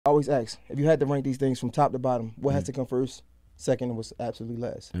I always ask, if you had to rank these things from top to bottom, what has to come first? Second was absolutely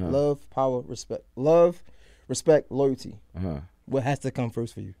last. Love, power, respect. Love, respect, loyalty. What has to come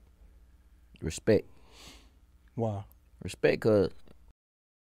first for you? Respect. Why? Respect, cause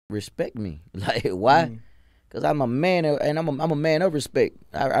respect me. Like why? Cause I'm a man, and I'm a man of respect.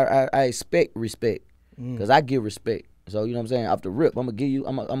 I expect respect, cause I give respect. So you know what I'm saying. Off the rip, I'm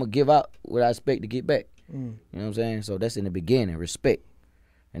gonna give out what I expect to get back. You know what I'm saying. So that's in the beginning, respect,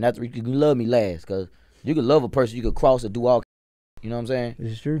 and that's you can love me last, cause you can love a person, you can cross and do all. You know what I'm saying.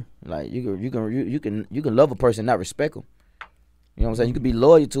 This is true. Like you can love a person and not respect them. You know what I'm saying. You can be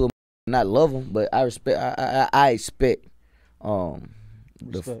loyal to them, not love them, but I expect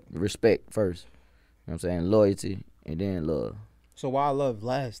respect first. You know what I'm saying? Loyalty and then love. So why love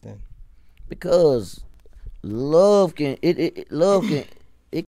last then? Because love can you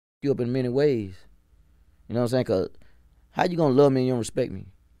up in many ways. You know what I'm saying? Cause how you gonna love me and you don't respect me?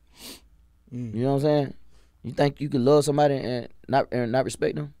 You know what I'm saying? You think you can love somebody and not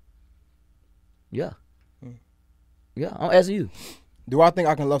respect them? Yeah. Yeah, I'm asking you. Do I think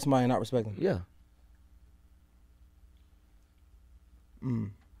I can love somebody and not respect them? Yeah.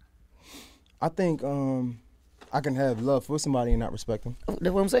 I think I can have love for somebody and not respect them.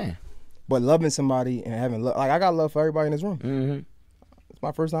 That's what I'm saying. But loving somebody and having love, like I got love for everybody in this room. It's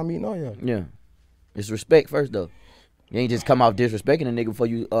my first time meeting all y'all. Yeah. It's respect first though. You ain't just come off disrespecting a nigga before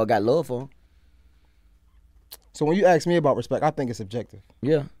you got love for him. So when you ask me about respect, I think it's subjective.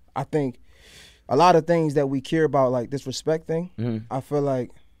 Yeah. I think a lot of things that we care about, like this respect thing, I feel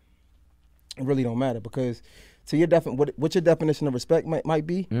like it really don't matter because to your what your definition of respect might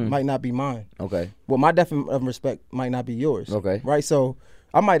be, might not be mine. Okay. Well, my definition of respect might not be yours. Okay. Right? So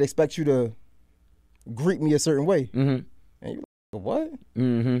I might expect you to greet me a certain way. And you're like, what?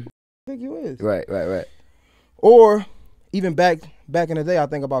 I think you is. Right. Or even back in the day, I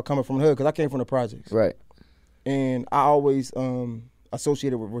think about coming from the hood because I came from the projects. Right. And I always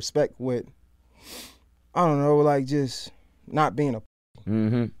associated with respect with, I don't know, like just not being a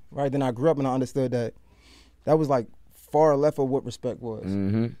right? Then I grew up and I understood that was like far left of what respect was.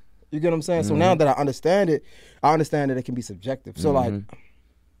 You get what I'm saying? So now that I understand that it can be subjective. So like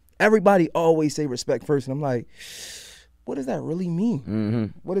everybody always say respect first, and I'm like, what does that really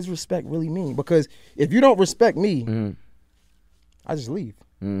mean? What does respect really mean? Because if you don't respect me, I just leave.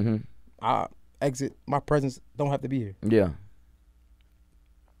 I exit. My presence don't have to be here. Yeah.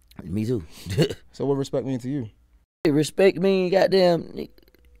 Me too. So what respect mean to you? Respect mean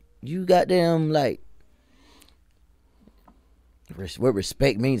you goddamn like what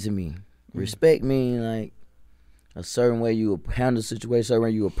respect means to me. Respect mean like a certain way you handle the situation, a certain way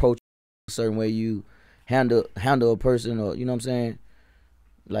you approach, a certain way you handle a person, or you know what I'm saying?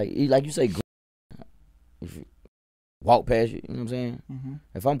 Like you say, if you walk past you know what I'm saying?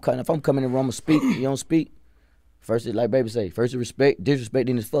 If I'm coming in the room and speak, you don't speak. First, like baby say, first it's respect, disrespect,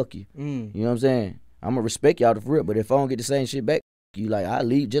 then it's fuck you. You know what I'm saying? I'm gonna respect y'all for real, but if I don't get the same shit back, you like I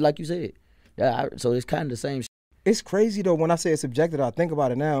leave just like you said. Yeah, so it's kind of the same shit. It's crazy though when I say it's subjective. I think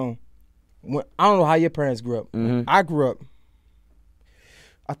about it now. I don't know how your parents grew up. I grew up.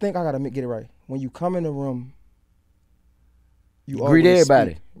 I think I gotta get it right. When you come in the room, you greet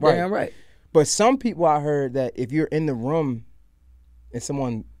everybody. Speak. Right. Damn right. But some people I heard that if you're in the room and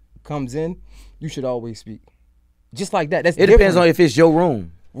someone comes in, you should always speak. Just like that. It depends on if it's your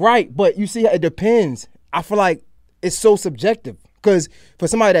room. Right, but you see, it depends. I feel like it's so subjective. Because for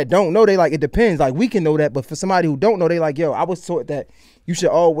somebody that don't know, they like, it depends. Like, we can know that, but for somebody who don't know, they like, yo, I was taught that you should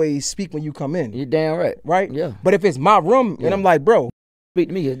always speak when you come in. You're damn right. Right? Yeah. But if it's my room, and I'm like, bro. Speak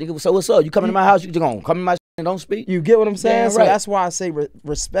to me. Nigga, so what's up? You come into my house, you just gonna come in my and don't speak? You get what I'm saying? Damn so right. that's why I say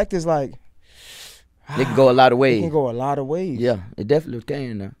respect is like. It can go a lot of ways. It can go a lot of ways. Yeah, it definitely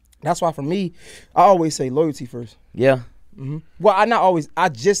can now. That's why for me, I always say loyalty first. Yeah. Well, I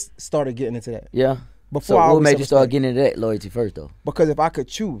just started getting into that. Yeah. Before so what made you start getting into that loyalty first though? Because if I could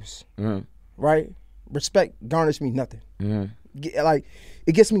choose, right, respect garnish me nothing. Like,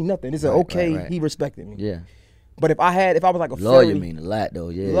 it gets me nothing. It's right. He respected me. Yeah. But if I was like a loyalty mean a lot though.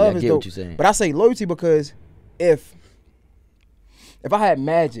 Yeah, love I is get dope. what you're saying. But I say loyalty because if I had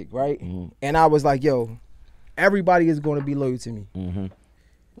magic, right, and I was like, yo, everybody is going to be loyal to me.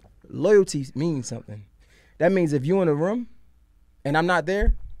 Loyalty means something. That means if you're in a room and I'm not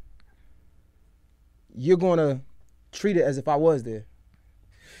there, you're going to treat it as if I was there.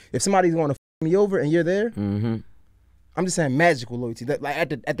 If somebody's going to f me over and you're there, I'm just saying magical loyalty. That, like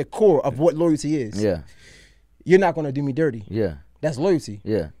at the core of what loyalty is. Yeah. You're not going to do me dirty. Yeah. That's loyalty.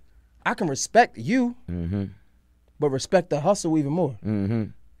 Yeah. I can respect you, but respect the hustle even more.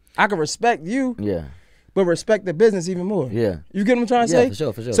 I can respect you, but respect the business even more. Yeah. You get what I'm trying to say? Yeah, for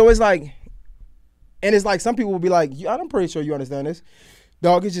sure, for sure. So it's like, and it's like some people will be like, I'm pretty sure you understand this.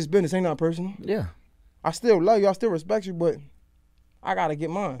 Dog, it's just business. Ain't nothing personal. Yeah. I still love you. I still respect you, but I got to get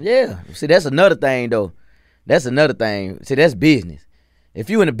mine. Yeah. See, that's another thing, though. That's another thing. See, that's business. If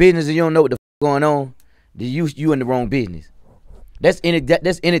you in the business and you don't know what the going on, then you in the wrong business. That's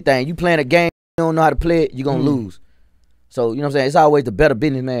anything. You playing a game, you don't know how to play it, you're going to lose. So, you know what I'm saying? It's always the better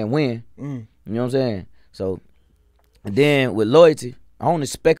businessman win. You know what I'm saying? So, and then with loyalty, I don't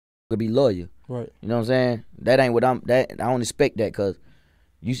expect to be loyal. Right. You know what I'm saying? That ain't what I don't expect that, because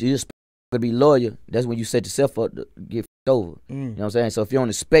you expect to be loyal. That's when you set yourself up to get over. You know what I'm saying? So if you don't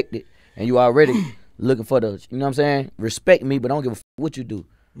expect it and you already looking for the, you know what I'm saying? Respect me, but don't give a what you do.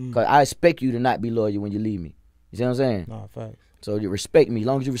 Because I expect you to not be loyal when you leave me. You see what I'm saying? Nah, facts. So you respect me. As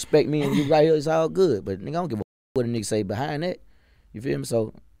long as you respect me and you right here, it's all good. But nigga, I don't give a what a nigga say behind that. You feel me? So, you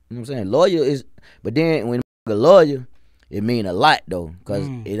know what I'm saying? Loyal is, but then when a loyal, it mean a lot though. Because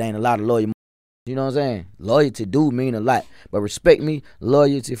it ain't a lot of loyal. You know what I'm saying? Loyalty do mean a lot. But respect me,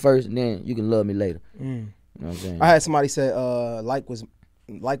 loyalty first, and then you can love me later. You know what I'm saying? I had somebody say like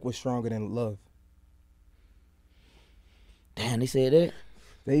was stronger than love. Damn, they said that?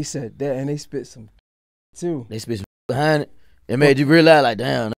 They said that, and they spit some too. They spit some behind it. It made you realize, like,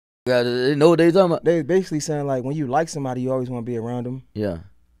 damn, they know what they talking about. They basically saying, like, when you like somebody, you always want to be around them. Yeah.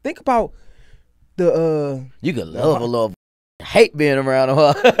 Think about the you can love a love, hate being around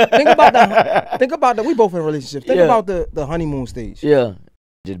her. think about the we both in a relationship. Think about the honeymoon stage. Yeah.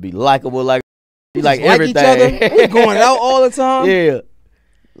 Just be likable, like we like everything. Each other. We going out all the time. Yeah.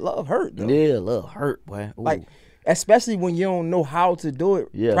 Love hurt though. Yeah, love hurt, boy. Ooh. Like, especially when you don't know how to do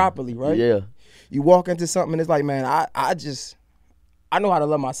it properly, right? Yeah. You walk into something and it's like, man, I know how to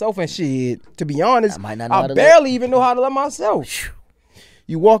love myself, and shit, to be honest, I barely even know how to love myself.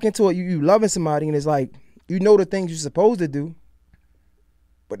 You walk into it, you loving somebody, and it's like, you know the things you're supposed to do,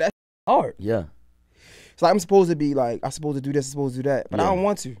 but that's hard. Yeah. It's like I'm supposed to be like, I'm supposed to do this, I'm supposed to do that, but I don't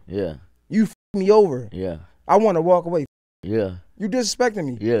want to. Yeah. You f me over. Yeah. I want to walk away. Yeah. You disrespecting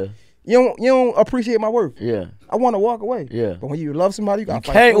me. Yeah. You don't appreciate my worth. Yeah. I want to walk away. Yeah. But when you love somebody, you gotta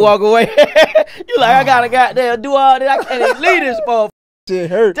fight. Can't walk away. You like, I gotta goddamn do all that. I can't even leave this motherfucker. Shit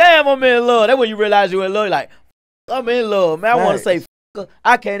hurt. Damn, I'm in love. That's when you realize you're in love. You're like, I'm in love, man. I want to say fucker.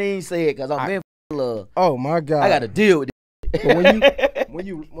 I can't even say it because I'm in love. Oh my God. I gotta deal with it. But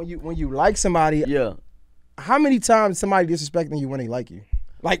when you like somebody, yeah. How many times somebody disrespecting you when they like you?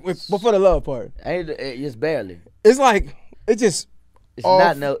 Like before the love part. It's barely. It's like it's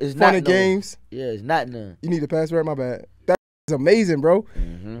not no. It's fun not and games. Yeah, it's not none. You need a password. My bad. That's amazing, bro.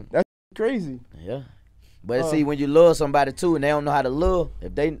 That's crazy. Yeah. But see, when you love somebody too, and they don't know how to love,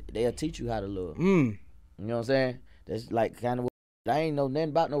 if they'll teach you how to love. You know what I'm saying? That's like kind of. I ain't know nothing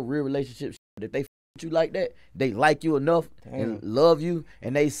about no real relationship. But if they you like that, they like you enough and love you,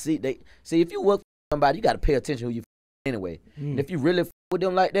 and they see if you work with somebody, you got to pay attention who you anyway. And if you really with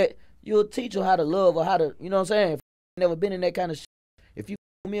them like that, you'll teach them how to love or how to, you know what I'm saying? If you never been in that kind of shit, if you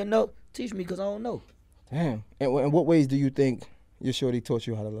me enough, teach me because I don't know. Damn. And in what ways do you think your shorty taught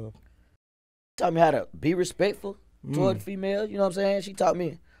you how to love? She taught me how to be respectful toward females. You know what I'm saying? She taught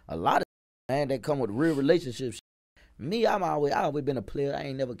me a lot of man that come with real relationships. Me, I always been a player. I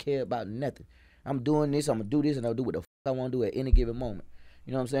ain't never cared about nothing. I'm doing this, I'm gonna do this, and I'll do what the fuck I want to do at any given moment.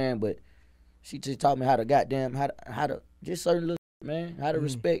 You know what I'm saying? But she just taught me how to just certain little shit, man, how to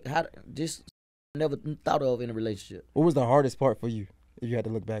respect, how to just never thought of in a relationship. What was the hardest part for you if you had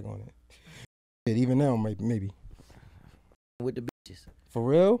to look back on it? Even now, maybe. With the bitches. For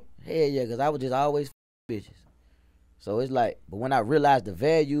real? Hell yeah, because I was just always bitches. So it's like, but when I realized the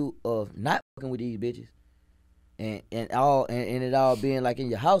value of not fucking with these bitches, and it all being like in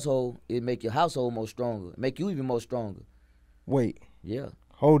your household, it make your household more stronger. Make you even more stronger. Wait. Yeah.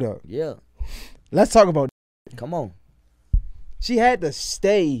 Hold up. Yeah. Let's talk about. Come on. She had to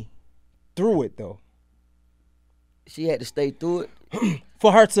stay through it though. She had to stay through it.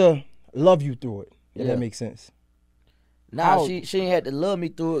 For her to love you through it. If that makes sense. Nah, she ain't had to love me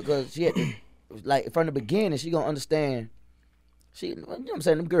through it because she had to, like, from the beginning, she gonna understand. You know what I'm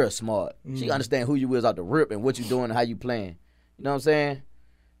saying? Them girls smart. She understand who you is out the rip and what you doing and how you playing. You know what I'm saying?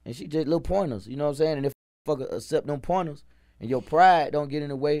 And she just little pointers. You know what I'm saying? And if fucker accept them pointers and your pride don't get in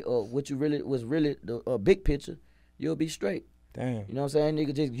the way of what you really was really the big picture, you'll be straight. Damn. You know what I'm saying?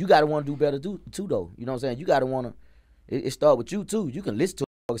 Nigga, you gotta want to do better too though. You know what I'm saying? You gotta wanna. It start with you too. You can listen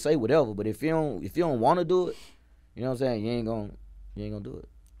to it, say whatever, but if you don't want to do it, you know what I'm saying? You ain't gonna do it.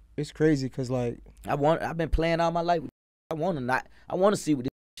 It's crazy because like I've been playing all my life. I want to see what this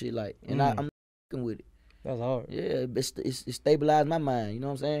shit like, and I'm fucking with it. That's hard. Yeah, it stabilized my mind. You know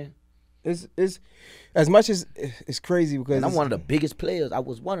what I'm saying? It's as much as it's crazy because And I'm one of the biggest players. I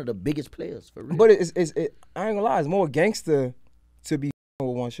was one of the biggest players for real. But I ain't gonna lie, it's more gangster to be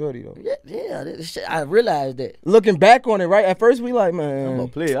with one shorty though. Yeah, I realized that. Looking back on it, right? At first we like, man, I'm a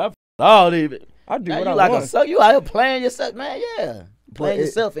player. All these. I do Now what you I like want. a suck. You out here playing yourself, man. Yeah, playing it-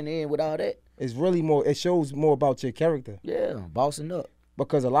 yourself in the end with all that. It's really more. It shows more about your character. Yeah, bossing up.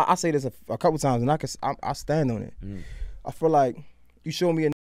 Because I say this a couple times, and I stand on it. Mm. I feel like you show me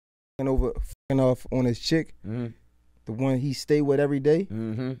a over fucking off on his chick, the one he stay with every day.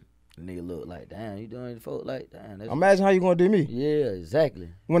 Mm-hmm. The nigga look like, damn, you doing it folk like, damn. That's Imagine how you gonna do me. Yeah, exactly.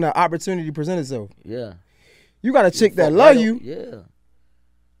 When the opportunity presents itself. Yeah. You got a chick that fuck love right you. up. Yeah.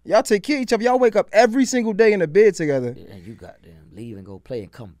 Y'all take care of each other. Y'all wake up every single day in the bed together. Yeah, you goddamn leave and go play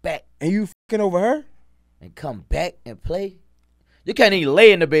and come back. And you fucking over her? And come back and play. You can't even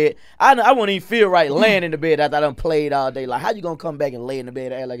lay in the bed. I wouldn't even feel right laying in the bed after I done played all day. Like, how you gonna come back and lay in the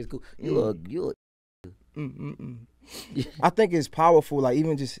bed and act like it's cool? You I think it's powerful, like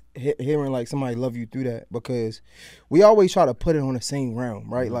even just hearing like somebody love you through that, because we always try to put it on the same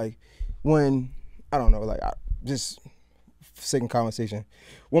realm, right? Mm-hmm. Like when, I don't know, like just second conversation,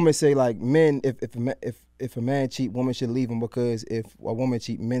 women say like men, if a man cheat, women should leave him, because if a woman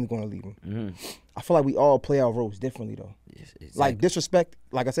cheat, men's gonna leave him. Mm-hmm. I feel like we all play our roles differently though. Yes, exactly. Like disrespect,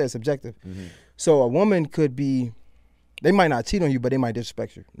 like I said, is subjective. Mm-hmm. So a woman could be, they might not cheat on you, but they might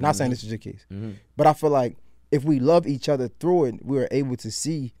disrespect you. Not saying this is your case, but I feel like if we love each other through it, we are able to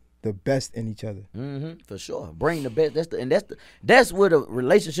see the best in each other. For sure. Bring the best. That's what a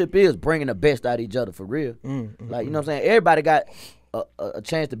relationship is, bringing the best out of each other for real. Like, you know what I'm saying? Everybody got a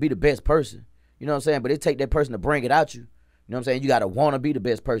chance to be the best person. You know what I'm saying? But it take that person to bring it out you. You know what I'm saying? You gotta wanna be the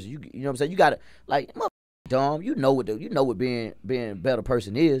best person. You know what I'm saying? You gotta, like, dumb, you know what being a better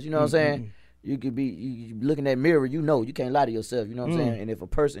person is, you know what I'm saying? You could be you look in that mirror, you know, you can't lie to yourself, you know what I'm saying? And if a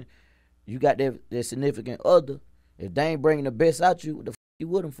person, you got that significant other, if they ain't bringing the best out you, what the you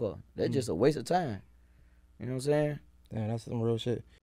with them for? That's just a waste of time. You know what I'm saying? Damn, that's some real shit.